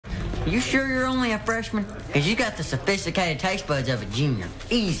You sure you're only a freshman? Because you got the sophisticated taste buds of a junior.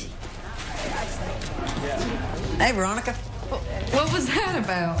 Easy. Hey, Veronica. What was that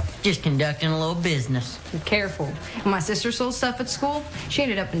about? Just conducting a little business. Be careful. When my sister sold stuff at school, she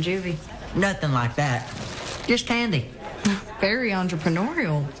ended up in juvie. Nothing like that. Just candy. Very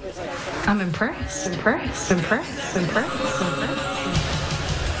entrepreneurial. I'm impressed. Impressed.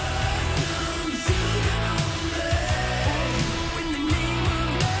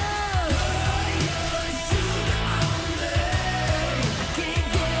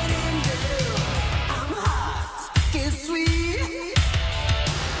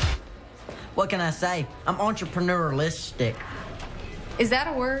 What can I say? I'm entrepreneurialistic. Is that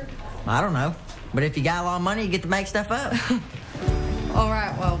a word? I don't know. But if you got a lot of money, you get to make stuff up. All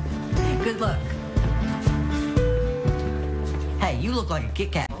right, well, good luck. Hey, you look like a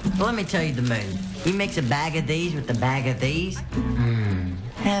Kit Kat. Well, let me tell you the mood. You mix a bag of these with a bag of these.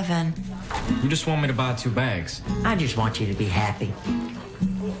 Heaven. You just want me to buy 2 bags. I just want you to be happy.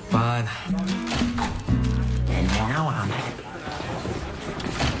 Fine. And now I'm happy.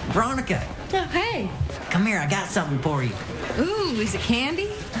 Veronica. Oh, hey. Come here, I got something for you. Ooh, is it candy?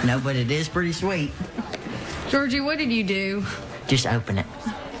 No, but it is pretty sweet. Georgie, what did you do? Just open it.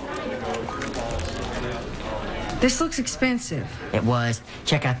 This looks expensive. It was.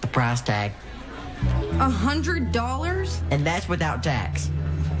 Check out the price tag. $100? And that's without tax.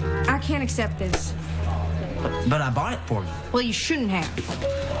 I can't accept this. But I bought it for you. Well, you shouldn't have.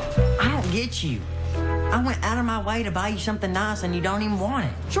 I don't get you. I went out of my way to buy you something nice and you don't even want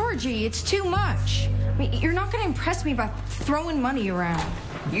it. Georgie, it's too much. I mean, you're not going to impress me by throwing money around.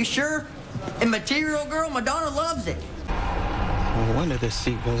 You sure? And Material Girl, Madonna loves it. No wonder this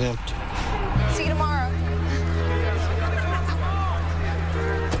seat was empty. See you tomorrow.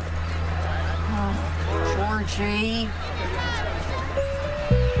 Oh, Georgie.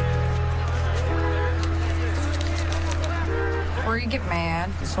 Or you get mad.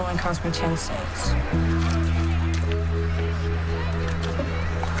 This only cost me 10 cents.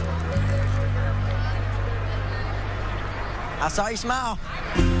 I saw you smile.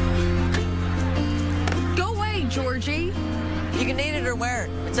 Go away, Georgie. You can eat it or wear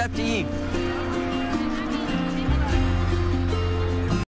it. It's up to you.